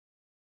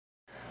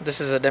This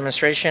is a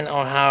demonstration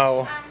on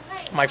how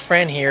my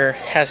friend here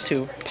has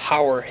to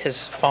power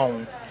his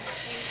phone.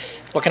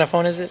 What kind of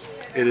phone is it?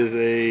 It is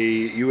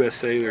a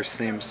USA or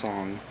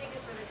Samsung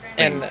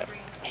thing. And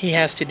he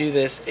has to do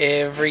this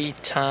every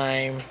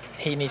time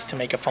he needs to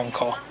make a phone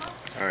call.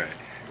 Alright,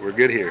 we're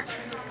good here.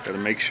 Gotta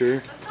make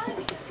sure.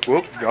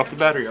 Whoop, drop the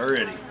battery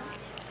already.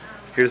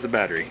 Here's the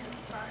battery.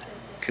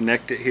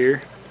 Connect it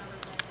here.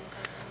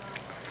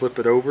 Flip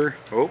it over.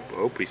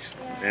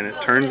 And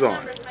it turns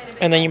on.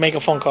 And then you make a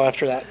phone call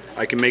after that.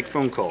 I can make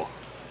phone call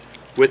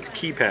with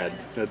keypad.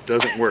 That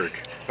doesn't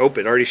work.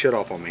 It already shut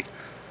off on me.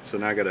 So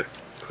now I gotta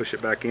push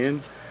it back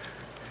in,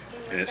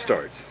 and it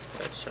starts.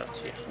 That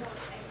shuts you.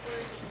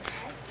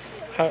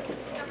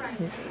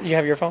 You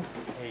have your phone?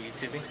 Are you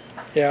YouTubing?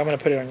 Yeah, I'm gonna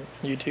put it on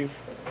YouTube.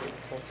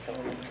 What's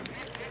calling it?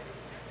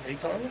 Are you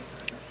calling it?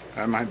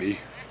 I might be.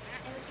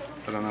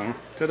 I don't know.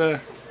 Ta-da!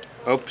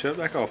 Oh, shut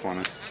back off on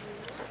us.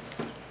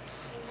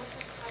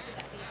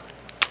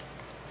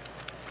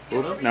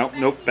 Oh,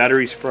 nope.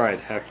 Battery's fried.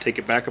 Have to take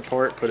it back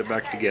apart, put it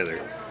back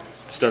together.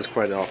 This does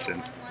quite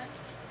often.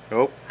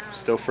 Oh,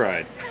 still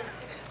fried.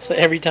 So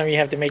every time you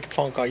have to make a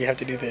phone call, you have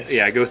to do this.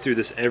 Yeah, I go through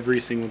this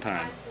every single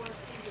time.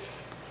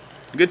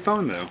 Good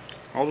phone though,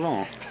 all in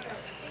all.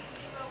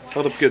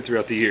 Held up good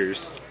throughout the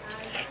years.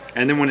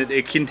 And then when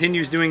it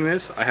continues doing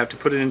this, I have to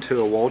put it into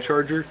a wall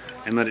charger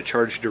and let it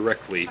charge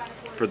directly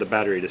for the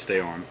battery to stay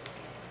on.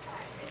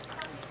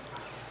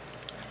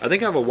 I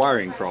think I have a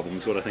wiring problem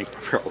is what I think my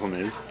problem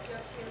is.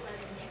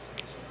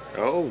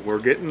 Oh, we're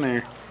getting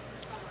there.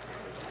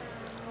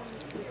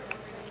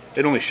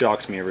 It only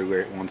shocks me every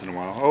once in a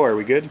while. Oh, are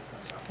we good?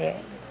 Yeah.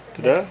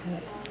 Ta-da!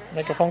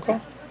 Make a phone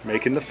call?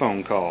 Making the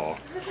phone call.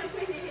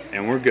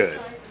 And we're good.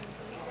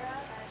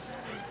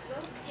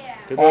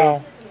 Ta-da.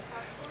 Wow.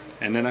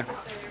 And then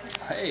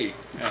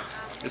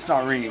it's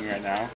not ringing right now.